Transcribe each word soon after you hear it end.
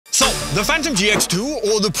So, the Phantom GX2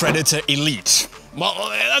 or the Predator Elite? Well,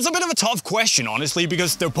 that's a bit of a tough question, honestly,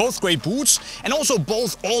 because they're both great boots and also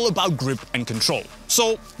both all about grip and control.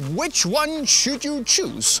 So, which one should you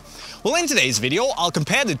choose? Well, in today's video, I'll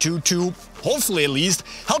compare the two to, hopefully at least,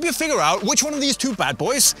 help you figure out which one of these two bad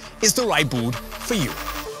boys is the right boot for you.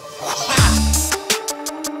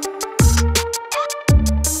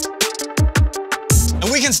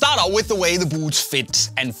 And we can start out with the way the boots fit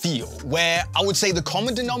and feel, where I would say the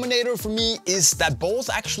common denominator for me is that both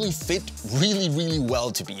actually fit really well,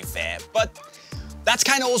 to be fair. But that's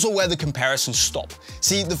kind of also where the comparisons stop.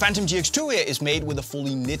 See, the Phantom GX2 here is made with a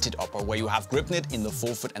fully knitted upper, where you have grip knit in the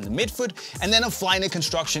forefoot and the midfoot, and then a fly knit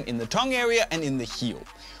construction in the tongue area and in the heel.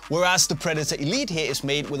 Whereas the Predator Elite here is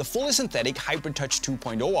made with a fully synthetic Hybrid Touch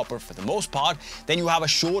 2.0 upper for the most part, then you have a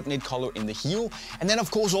short knit collar in the heel, and then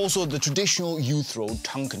of course also the traditional U-throw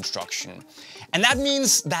tongue construction. And that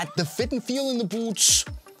means that the fit and feel in the boots,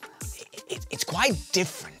 it's quite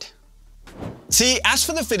different. See, as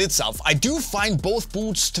for the fit itself, I do find both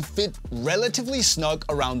boots to fit relatively snug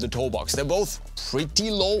around the toe box. They're both pretty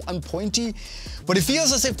low and pointy, but it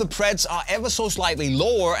feels as if the Preds are ever so slightly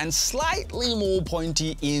lower and slightly more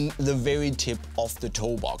pointy in the very tip of the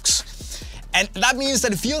toe box. And that means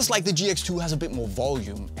that it feels like the GX2 has a bit more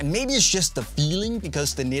volume. And maybe it's just the feeling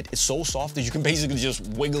because the knit is so soft that you can basically just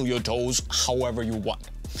wiggle your toes however you want.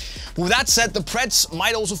 But with that said, the Preds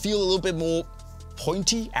might also feel a little bit more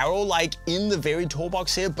pointy, arrow-like in the very toe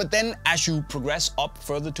box here, but then as you progress up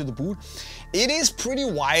further to the boot, it is pretty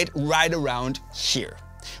wide right around here.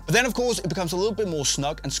 But then of course it becomes a little bit more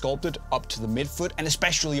snug and sculpted up to the midfoot and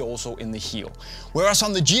especially also in the heel. Whereas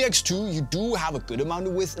on the GX2 you do have a good amount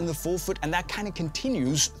of width in the forefoot and that kind of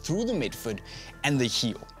continues through the midfoot and the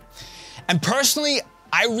heel. And personally,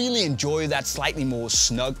 I really enjoy that slightly more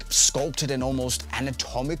snug, sculpted and almost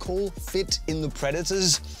anatomical fit in the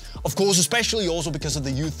Predators. Of course, especially also because of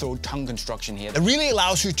the U-throw tongue construction here. That really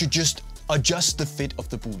allows you to just adjust the fit of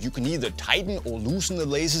the boot. You can either tighten or loosen the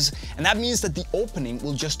laces, and that means that the opening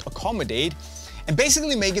will just accommodate and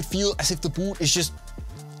basically make it feel as if the boot is just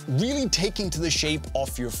really taking to the shape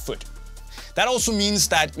of your foot. That also means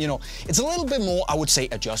that, you know, it's a little bit more, I would say,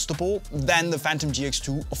 adjustable than the Phantom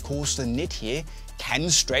GX2. Of course, the knit here can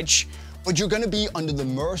stretch, but you're gonna be under the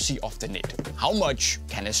mercy of the knit. How much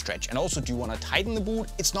can it stretch? And also, do you wanna tighten the boot?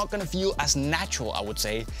 It's not gonna feel as natural, I would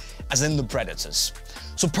say, as in the Predators.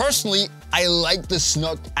 So personally, I like the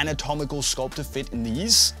snug anatomical sculpted fit in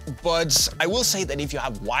these, but I will say that if you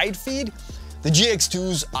have wide feet, the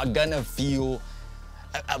GX2s are gonna feel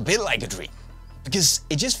a bit like a dream. Because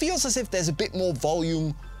it just feels as if there's a bit more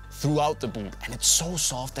volume throughout the boot, and it's so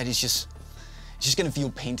soft that it's just gonna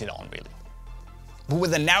feel painted on, really. But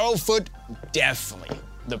with a narrow foot, definitely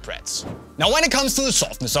the Preds. Now when it comes to the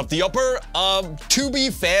softness of the upper, to be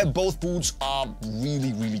fair, both boots are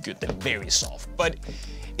really good. They're very soft, but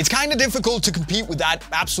it's kind of difficult to compete with that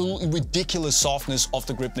absolutely ridiculous softness of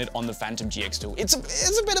the grip knit on the Phantom GX2. It's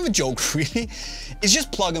a bit of a joke, really. It's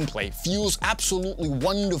just plug and play. Feels absolutely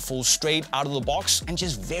wonderful straight out of the box and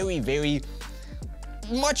just very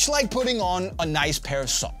much like putting on a nice pair of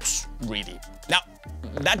socks, really. Now,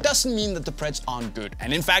 that doesn't mean that the Preds aren't good.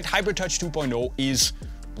 And in fact, Hybrid Touch 2.0 is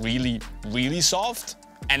really soft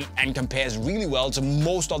and compares really well to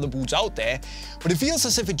most other boots out there, but it feels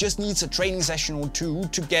as if it just needs a training session or two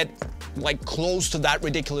to get like close to that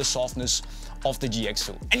ridiculous softness of the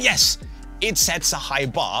GX2. And yes, it sets a high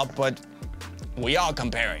bar, but we are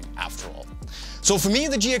comparing after all. So for me,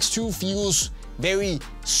 the GX2 feels very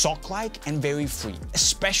sock-like and very free,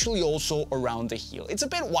 especially also around the heel. It's a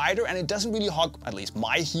bit wider and it doesn't really hug, at least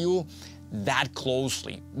my heel, that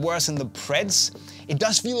closely. Whereas in the Preds, it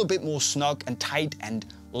does feel a bit more snug and tight and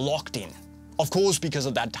locked in. Of course, because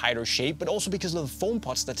of that tighter shape, but also because of the foam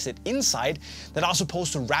pods that sit inside that are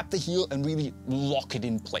supposed to wrap the heel and really lock it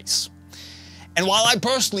in place. And while I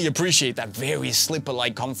personally appreciate that very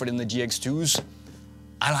slipper-like comfort in the GX2s,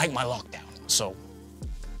 I like my lockdown, so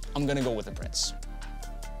I'm gonna go with the Preds.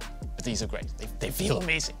 But these are great, they feel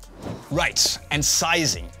amazing. Right, and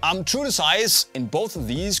sizing. I'm true to size in both of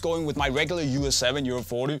these, going with my regular US 7, Euro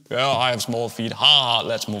 40. Yeah, I have small feet,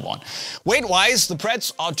 let's move on. Weight-wise, the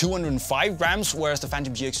Preds are 205 grams, whereas the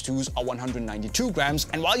Phantom GX2s are 192 grams.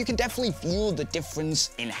 And while you can definitely feel the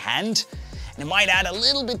difference in hand, and it might add a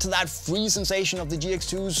little bit to that free sensation of the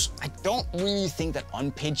GX2s, I don't really think that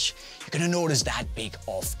on pitch, you're gonna notice that big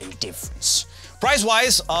of a difference.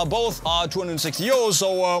 Price-wise, both are 260 euros,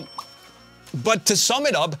 so but to sum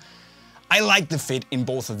it up, I like the fit in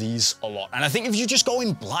both of these a lot. And I think if you just go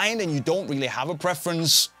in blind and you don't really have a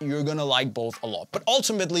preference, you're gonna like both a lot. But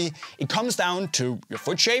ultimately, it comes down to your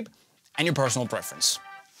foot shape and your personal preference.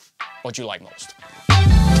 what you like most.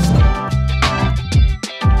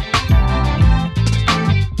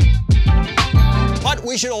 But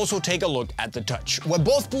we should also take a look at the touch. Where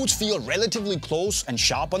both boots feel relatively close and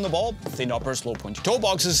sharp on the ball, thin uppers, low pointy toe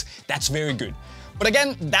boxes, that's very good. But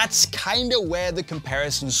again, that's kinda where the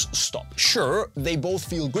comparisons stop. Sure, they both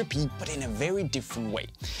feel grippy, but in a very different way.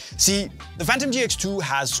 See, the Phantom GX2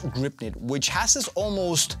 has grip knit, which has this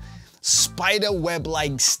almost spider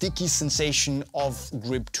web-like sticky sensation of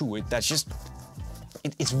grip to it. That's just,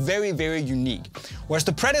 it's very, very unique. Whereas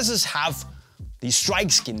the Predators have these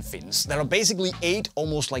strike skin fins that are basically 8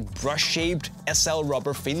 almost like brush-shaped SL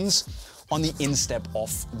rubber fins on the instep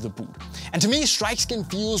of the boot. And to me, strike skin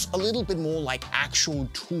feels a little bit more like actual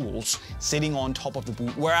tools sitting on top of the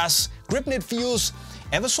boot, whereas grip knit feels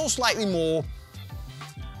ever so slightly more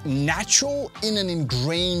natural in an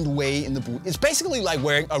ingrained way in the boot. It's basically like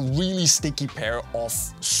wearing a really sticky pair of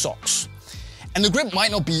socks. And the grip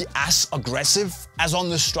might not be as aggressive as on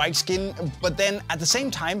the strike skin, but then at the same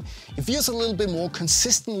time, it feels a little bit more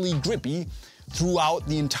consistently grippy throughout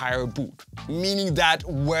the entire boot. Meaning that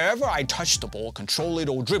wherever I touch the ball, control it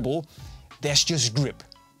or dribble, there's just grip.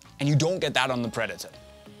 And you don't get that on the Predator,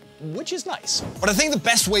 which is nice. But I think the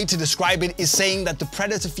best way to describe it is saying that the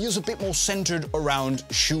Predator feels a bit more centered around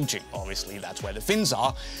shooting. Obviously, that's where the fins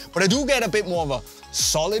are, but I do get a bit more of a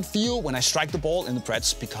solid feel when I strike the ball in the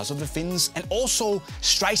Preds because of the fins, and also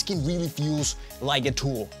strike skin really feels like a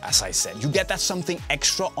tool, as I said. You get that something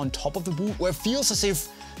extra on top of the boot where it feels as if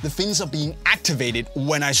the fins are being activated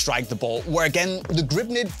when I strike the ball, where again, the grip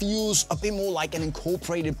knit feels a bit more like an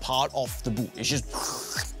incorporated part of the boot. It's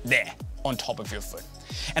just there on top of your foot.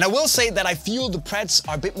 And I will say that I feel the Preds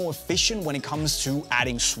are a bit more efficient when it comes to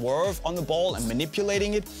adding swerve on the ball and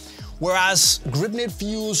manipulating it, whereas grip knit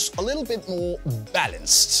feels a little bit more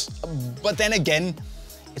balanced. But then again,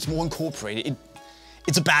 it's more incorporated.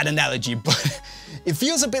 It's a bad analogy, but it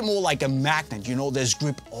feels a bit more like a magnet. You know, there's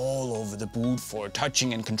grip all over the boot for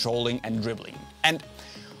touching and controlling and dribbling. And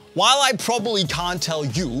while I probably can't tell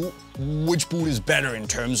you which boot is better in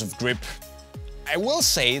terms of grip, I will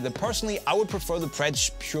say that personally I would prefer the Preds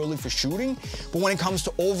purely for shooting, but when it comes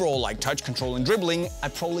to overall like touch, control and dribbling,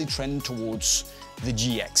 I'd probably trend towards the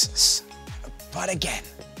GXs. But again,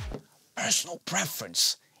 personal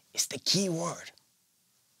preference is the key word.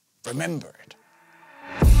 Remember it.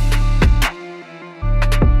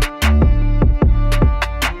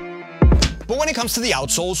 But when it comes to the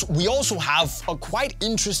outsoles, we also have a quite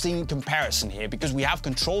interesting comparison here because we have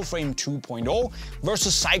Control Frame 2.0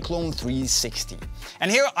 versus Cyclone 360.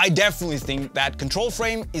 And here I definitely think that Control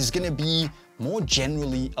Frame is gonna be more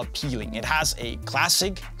generally appealing. It has a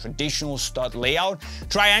classic, traditional stud layout,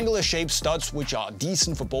 triangular shaped studs which are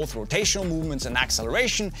decent for both rotational movements and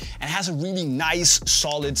acceleration, and has a really nice,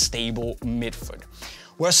 solid, stable midfoot.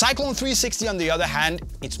 Whereas Cyclone 360, on the other hand,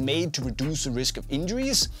 it's made to reduce the risk of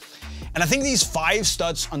injuries. And I think these 5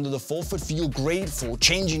 studs under the forefoot feel great for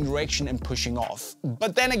changing direction and pushing off.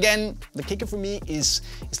 But then again, the kicker for me is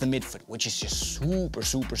the midfoot, which is just super,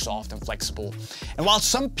 super soft and flexible. And while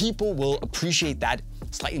some people will appreciate that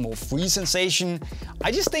slightly more free sensation,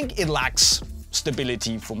 I just think it lacks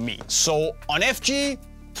stability for me. So on FG,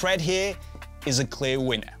 Pred here is a clear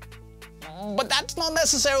winner. But that's not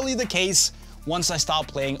necessarily the case once I start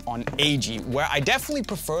playing on AG, where I definitely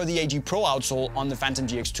prefer the AG Pro outsole on the Phantom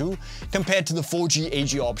GX2 compared to the 4G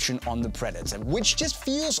AG option on the Predator, which just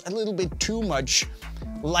feels a little bit too much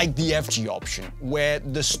like the FG option, where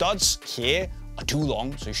the studs here are too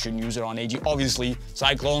long, so you shouldn't use it on AG. Obviously,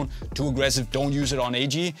 Cyclone, too aggressive, don't use it on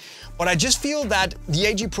AG. But I just feel that the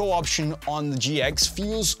AG Pro option on the GX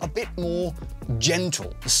feels a bit more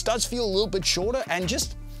gentle. The studs feel a little bit shorter and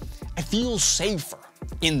just, I feel safer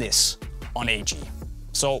in this on AG.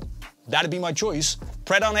 So that'd be my choice.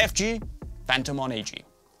 Pred on FG, Phantom on AG.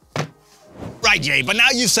 Right, Jay, but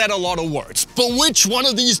now you said a lot of words. But which one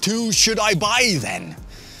of these two should I buy then?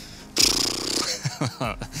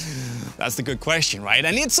 That's the good question, right?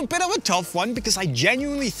 And it's a bit of a tough one because I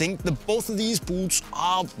genuinely think that both of these boots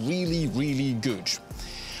are really, really good.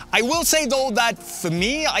 I will say though that for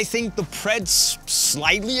me, I think the Preds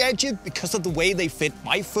slightly edge it because of the way they fit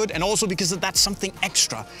my foot and also because of that something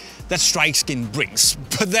extra that strike skin brings.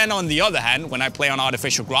 But then on the other hand, when I play on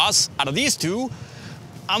artificial grass, out of these two,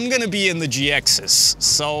 I'm gonna be in the GXs.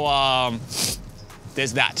 So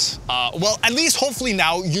there's that. Well, at least hopefully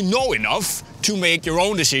now you know enough to make your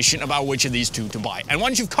own decision about which of these two to buy. And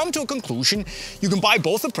once you've come to a conclusion, you can buy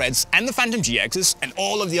both the Preds and the Phantom GXs and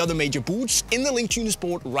all of the other major boots in the link to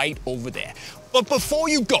Unisport right over there. But before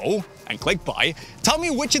you go and click buy, tell me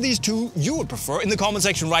which of these two you would prefer in the comment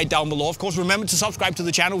section right down below. Of course, remember to subscribe to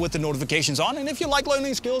the channel with the notifications on. And if you like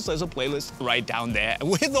learning skills, there's a playlist right down there. And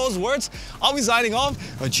with those words, I'll be signing off.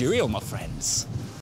 Cheerio, my friends.